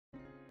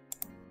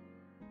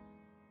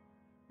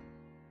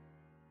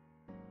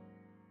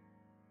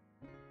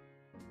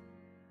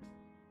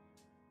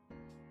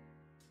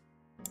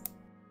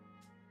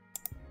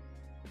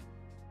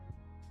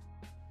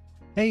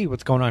Hey,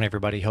 what's going on,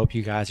 everybody? Hope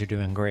you guys are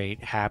doing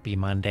great. Happy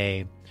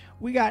Monday.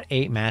 We got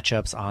 8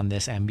 matchups on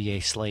this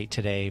NBA slate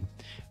today.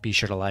 Be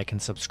sure to like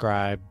and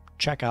subscribe.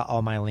 Check out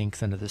all my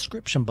links in the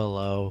description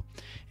below.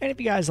 And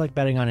if you guys like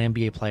betting on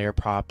NBA player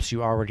props,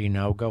 you already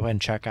know, go ahead and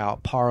check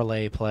out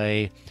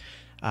ParlayPlay.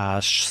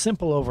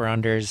 Simple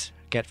over-unders.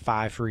 Get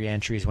 5 free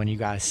entries when you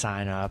guys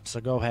sign up. So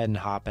go ahead and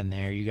hop in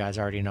there. You guys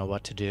already know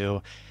what to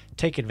do.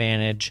 Take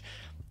advantage.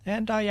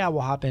 And yeah,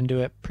 we'll hop into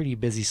it. Pretty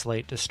busy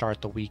slate to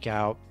start the week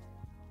out,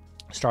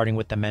 starting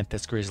with the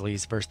Memphis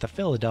Grizzlies versus the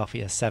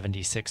Philadelphia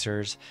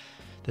 76ers.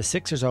 The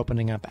Sixers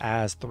opening up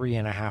as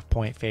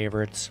 3.5-point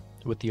favorites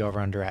with the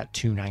over-under at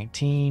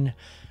 219.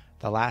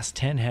 The last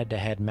 10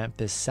 head-to-head,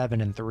 Memphis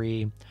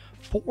 7-3,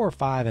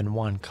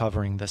 4-5-1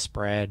 covering the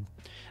spread.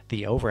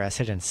 The over has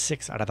hit in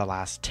 6 out of the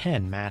last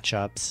 10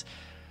 matchups.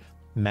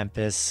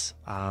 Memphis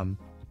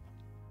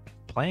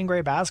playing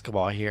great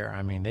basketball here.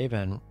 I mean, they've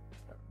been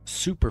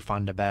super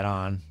fun to bet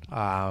on.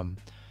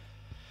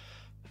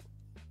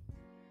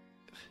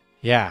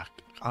 Yeah,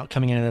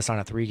 coming into this on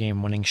a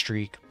 3-game winning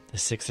streak. The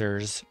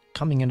Sixers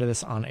coming into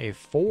this on a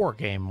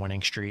 4-game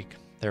winning streak.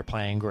 They're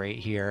playing great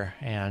here.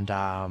 And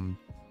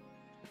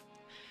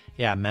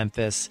yeah,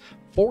 Memphis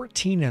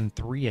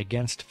 14-3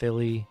 against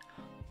Philly,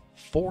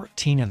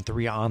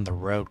 14-3 on the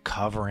road,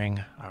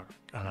 covering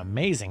an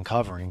amazing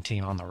covering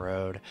team on the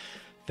road.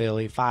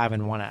 Philly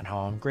 5-1 at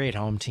home, great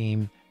home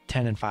team,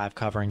 10-5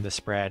 covering the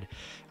spread.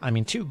 I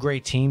mean, two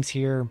great teams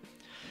here.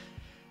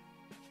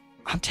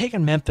 I'm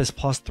taking Memphis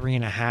plus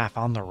 3.5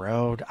 on the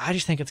road. I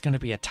just think it's going to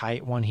be a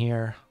tight one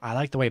here. I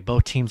like the way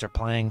both teams are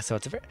playing, so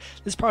this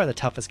is probably the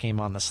toughest game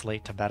on the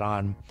slate to bet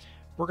on.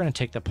 We're going to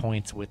take the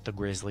points with the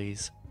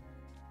Grizzlies.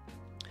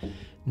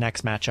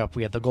 Next matchup,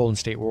 we have the Golden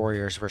State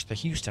Warriors versus the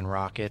Houston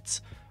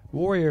Rockets.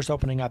 Warriors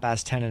opening up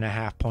as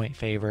 10.5-point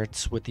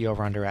favorites with the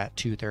over-under at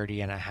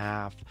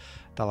 230.5.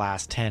 The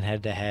last 10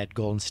 head-to-head,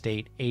 Golden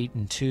State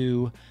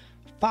 8-2,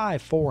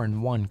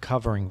 5-4-1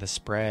 covering the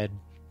spread.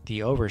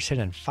 The overs hit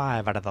in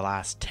 5 out of the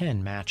last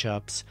 10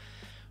 matchups.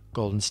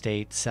 Golden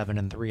State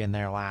 7-3 in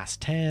their last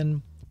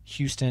 10.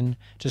 Houston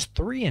just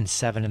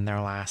 3-7 in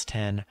their last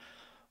 10.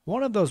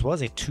 One of those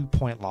was a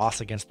 2-point loss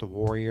against the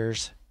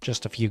Warriors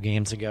just a few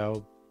games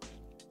ago.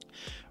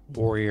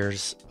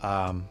 Warriors,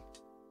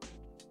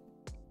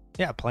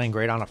 playing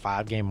great on a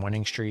 5-game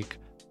winning streak.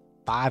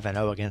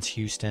 5-0 against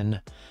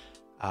Houston.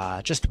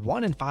 Just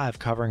 1-5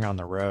 covering on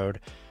the road.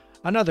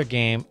 Another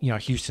game,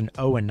 Houston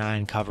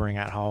 0-9 covering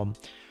at home.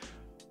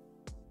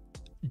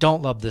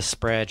 Don't love this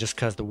spread just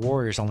because the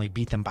Warriors only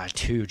beat them by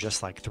 2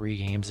 just like 3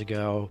 games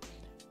ago.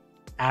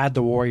 Add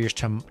the Warriors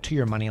to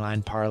your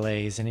moneyline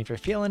parlays, and if you're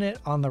feeling it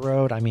on the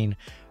road, I mean,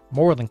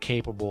 more than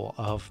capable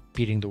of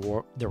beating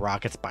the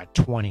Rockets by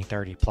 20,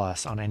 30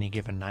 plus on any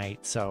given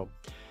night. So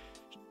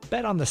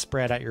bet on the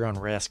spread at your own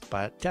risk,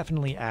 but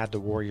definitely add the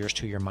Warriors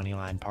to your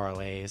moneyline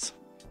parlays.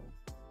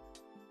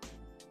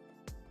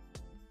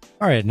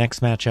 All right, next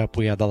matchup,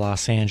 we have the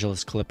Los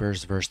Angeles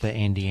Clippers versus the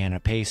Indiana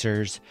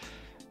Pacers.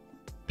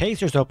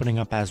 Pacers opening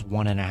up as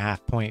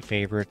 1.5-point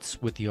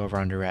favorites with the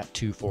over-under at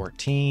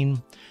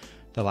 214.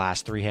 The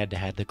last 3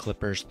 head-to-head, the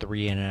Clippers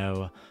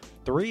 3-0.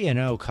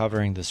 3-0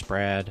 covering the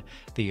spread.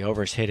 The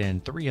overs hit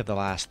in 3 of the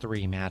last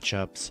 3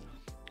 matchups.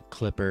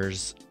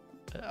 Clippers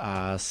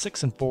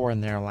 6-4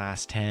 in their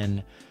last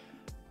 10.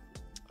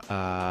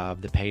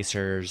 The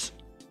Pacers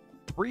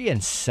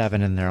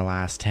 3-7 in their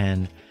last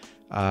 10.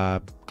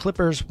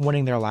 Clippers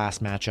winning their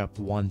last matchup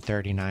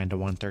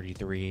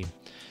 139-133.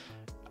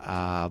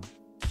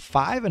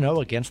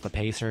 5-0 against the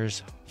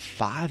Pacers.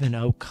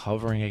 5-0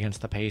 covering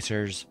against the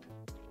Pacers.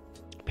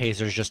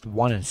 Pacers just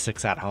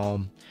 1-6 at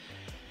home.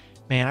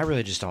 Man, I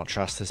really just don't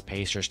trust this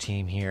Pacers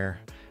team here.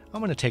 I'm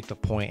going to take the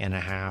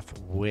 1.5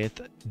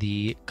 with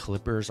the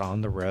Clippers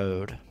on the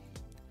road.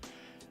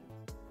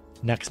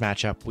 Next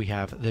matchup, we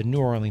have the New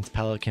Orleans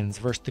Pelicans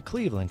versus the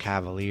Cleveland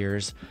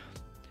Cavaliers.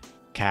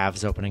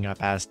 Cavs opening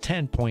up as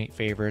 10-point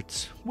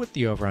favorites with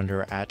the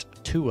over-under at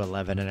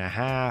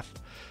 211.5.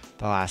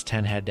 The last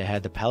 10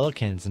 head-to-head, the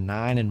Pelicans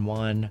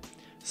 9-1,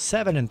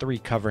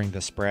 7-3 covering the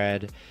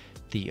spread.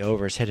 The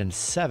overs hit in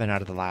 7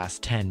 out of the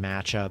last 10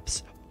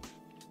 matchups.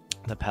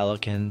 The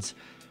Pelicans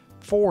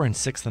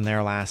 4-6 in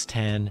their last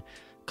 10.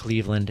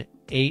 Cleveland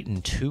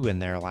 8-2 in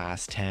their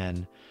last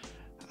 10.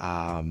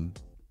 The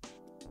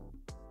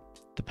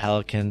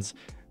Pelicans,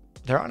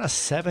 they're on a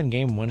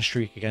 7-game win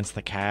streak against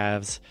the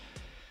Cavs.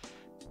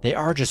 They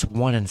are just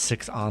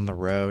 1-6 on the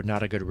road,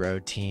 not a good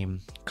road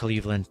team.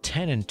 Cleveland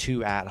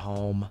 10-2 at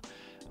home,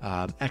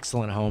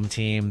 excellent home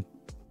team.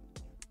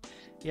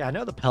 Yeah, I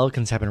know the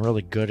Pelicans have been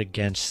really good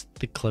against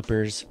the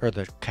Clippers or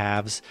the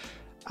Cavs.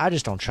 I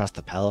just don't trust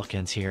the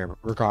Pelicans here,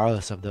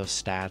 regardless of those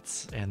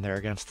stats and their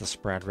against the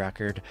spread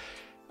record.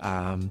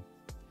 10's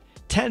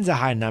a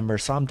high number,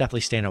 so I'm definitely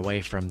staying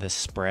away from this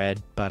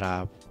spread.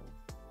 But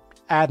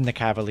adding the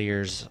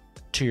Cavaliers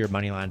to your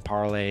moneyline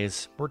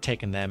parlays, we're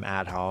taking them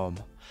at home.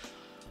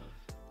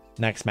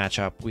 Next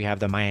matchup, we have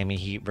the Miami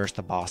Heat versus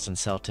the Boston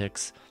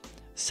Celtics.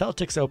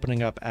 Celtics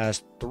opening up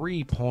as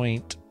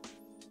 3-point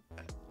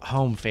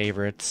home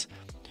favorites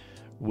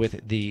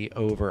with the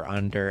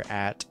over-under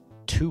at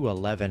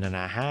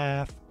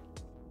 211.5.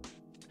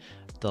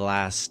 The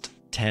last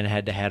 10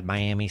 head-to-head,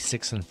 Miami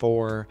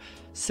 6-4,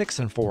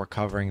 6-4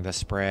 covering the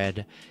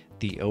spread.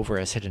 The over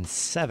has hit in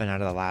 7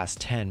 out of the last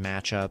 10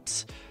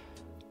 matchups.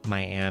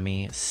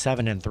 Miami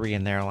 7-3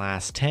 in their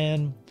last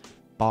 10.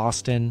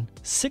 Boston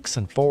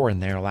 6-4 in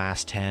their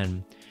last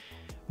 10.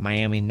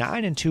 Miami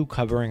 9-2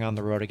 covering on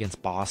the road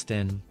against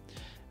Boston.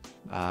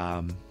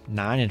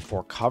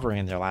 9-4 covering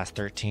in their last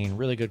 13.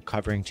 Really good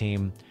covering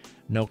team.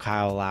 No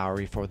Kyle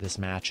Lowry for this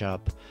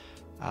matchup.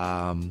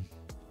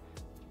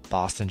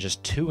 Boston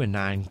just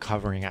 2-9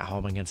 covering at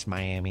home against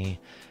Miami.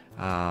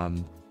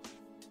 I'm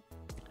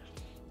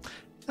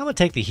gonna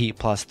take the Heat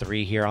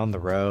 +3 here on the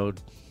road.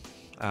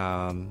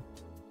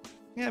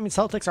 Yeah, I mean,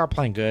 Celtics are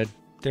playing good.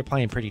 They're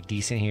playing pretty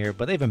decent here,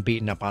 but they've been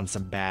beaten up on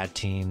some bad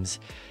teams.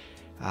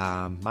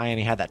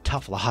 Miami had that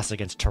tough loss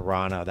against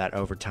Toronto, that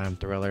overtime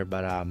thriller,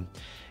 but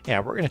yeah,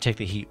 we're going to take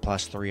the Heat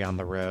 +3 on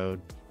the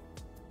road.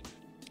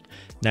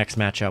 Next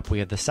matchup, we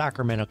have the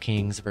Sacramento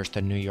Kings versus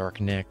the New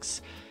York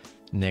Knicks.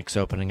 Knicks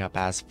opening up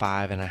as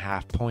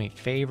 5.5-point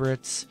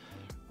favorites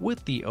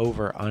with the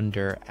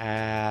over-under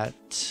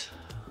at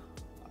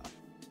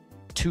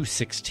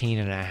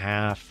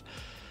 216.5.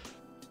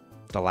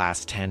 The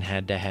last 10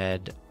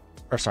 head-to-head,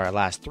 or sorry,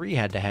 last 3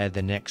 head-to-head,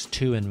 the Knicks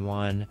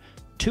 2-1,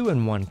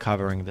 2-1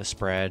 covering the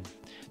spread.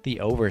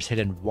 The overs hit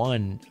in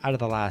 1 out of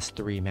the last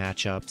 3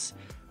 matchups.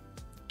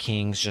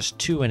 Kings just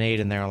 2-8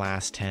 in their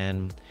last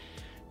 10.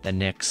 The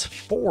Knicks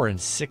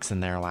 4-6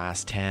 in their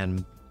last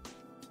 10.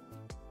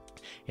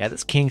 Yeah,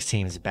 this Kings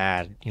team is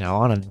bad. You know,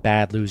 on a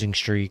bad losing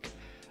streak.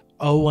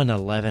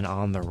 0-11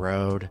 on the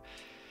road.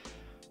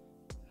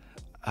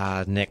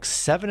 Knicks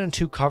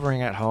 7-2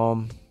 covering at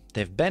home.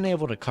 They've been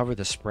able to cover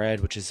the spread,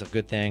 which is a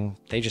good thing.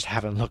 They just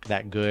haven't looked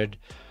that good.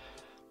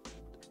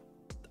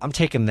 I'm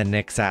taking the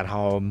Knicks at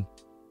home.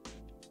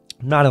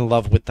 I'm not in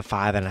love with the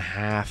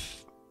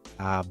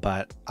 5.5,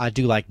 but I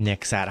do like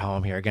Knicks at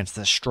home here against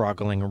the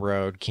struggling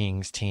road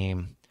Kings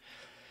team.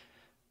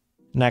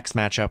 Next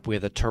matchup, we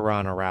have the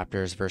Toronto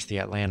Raptors versus the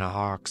Atlanta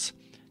Hawks.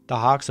 The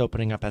Hawks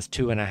opening up as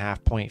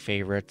 2.5-point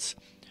favorites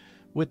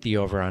with the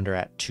over-under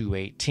at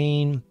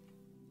 218.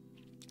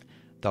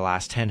 The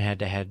last 10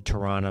 head-to-head,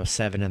 Toronto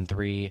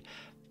 7-3,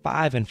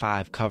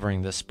 5-5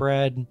 covering the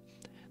spread.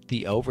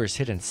 The overs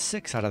hit in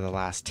 6 out of the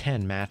last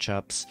 10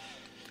 matchups.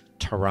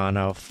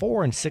 Toronto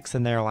 4-6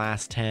 in their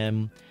last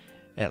 10.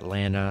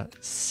 Atlanta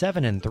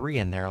 7-3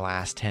 in their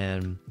last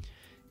 10.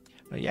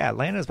 But yeah,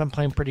 Atlanta's been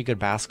playing pretty good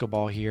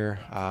basketball here.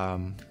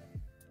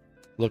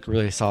 Look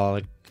really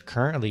solid.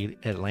 Currently,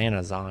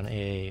 Atlanta's on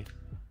an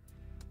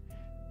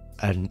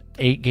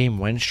 8-game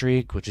win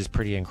streak, which is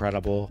pretty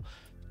incredible.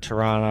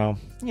 Toronto,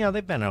 you know,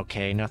 they've been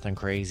okay, nothing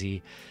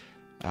crazy.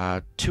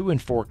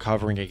 2-4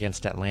 covering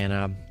against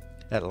Atlanta.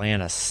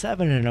 Atlanta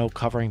 7-0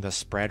 covering the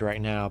spread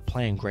right now,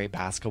 playing great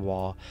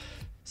basketball.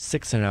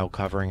 6-0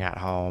 covering at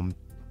home.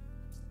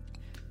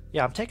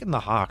 Yeah, I'm taking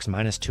the Hawks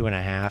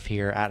 -2.5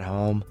 here at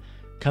home.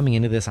 Coming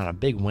into this on a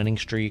big winning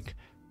streak.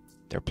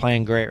 They're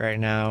playing great right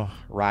now,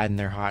 riding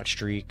their hot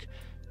streak.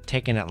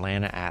 Taking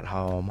Atlanta at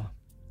home.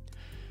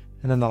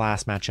 And then the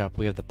last matchup,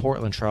 we have the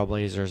Portland Trail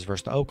Blazers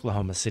versus the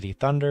Oklahoma City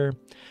Thunder.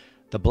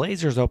 The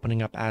Blazers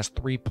opening up as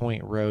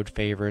 3-point road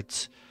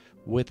favorites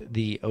with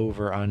the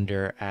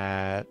over-under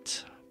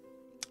at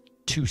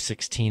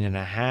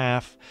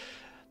 216.5.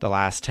 The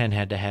last 10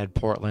 head-to-head,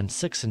 Portland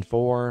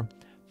 6-4,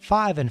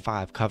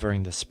 5-5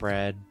 covering the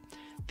spread.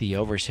 The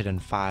overs hit in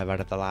 5 out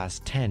of the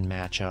last 10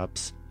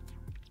 matchups.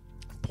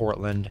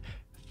 Portland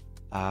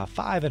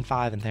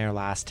 5-5 in their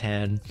last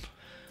 10.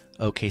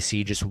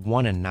 OKC just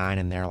 1-9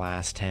 in their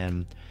last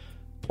 10.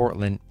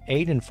 Portland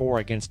 8-4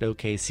 against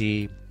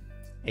OKC,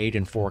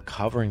 8-4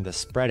 covering the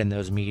spread in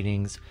those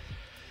meetings.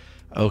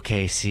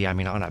 OKC, I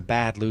mean, on a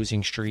bad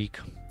losing streak,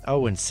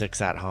 0-6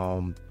 at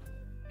home.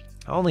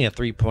 Only a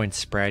 3-point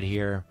spread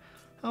here.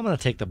 I'm going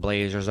to take the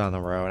Blazers on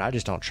the road. I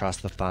just don't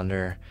trust the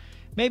Thunder.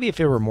 Maybe if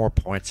it were more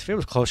points, if it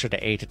was closer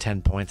to 8 to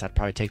 10 points, I'd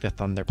probably take the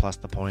Thunder plus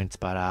the points.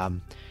 But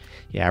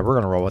yeah, we're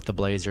going to roll with the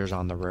Blazers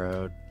on the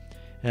road.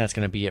 And that's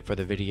going to be it for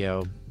the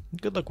video.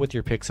 Good luck with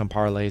your picks and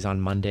parlays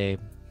on Monday.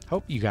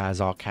 Hope you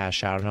guys all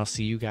cash out, and I'll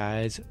see you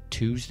guys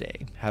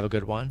Tuesday. Have a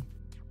good one.